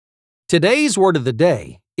Today's word of the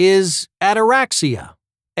day is ataraxia.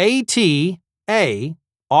 A-T-A-R-A-X-I-A.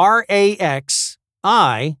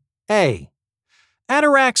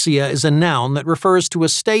 Ataraxia is a noun that refers to a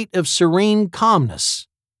state of serene calmness.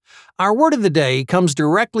 Our word of the day comes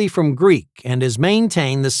directly from Greek and has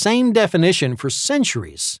maintained the same definition for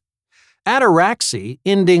centuries. Ataraxy,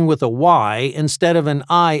 ending with a Y instead of an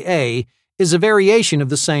IA, is a variation of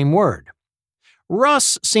the same word.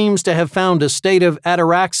 Russ seems to have found a state of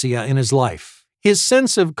ataraxia in his life. His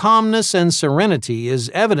sense of calmness and serenity is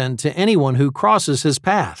evident to anyone who crosses his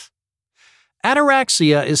path.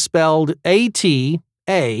 Ataraxia is spelled A-T-A-R-A-X-I-A.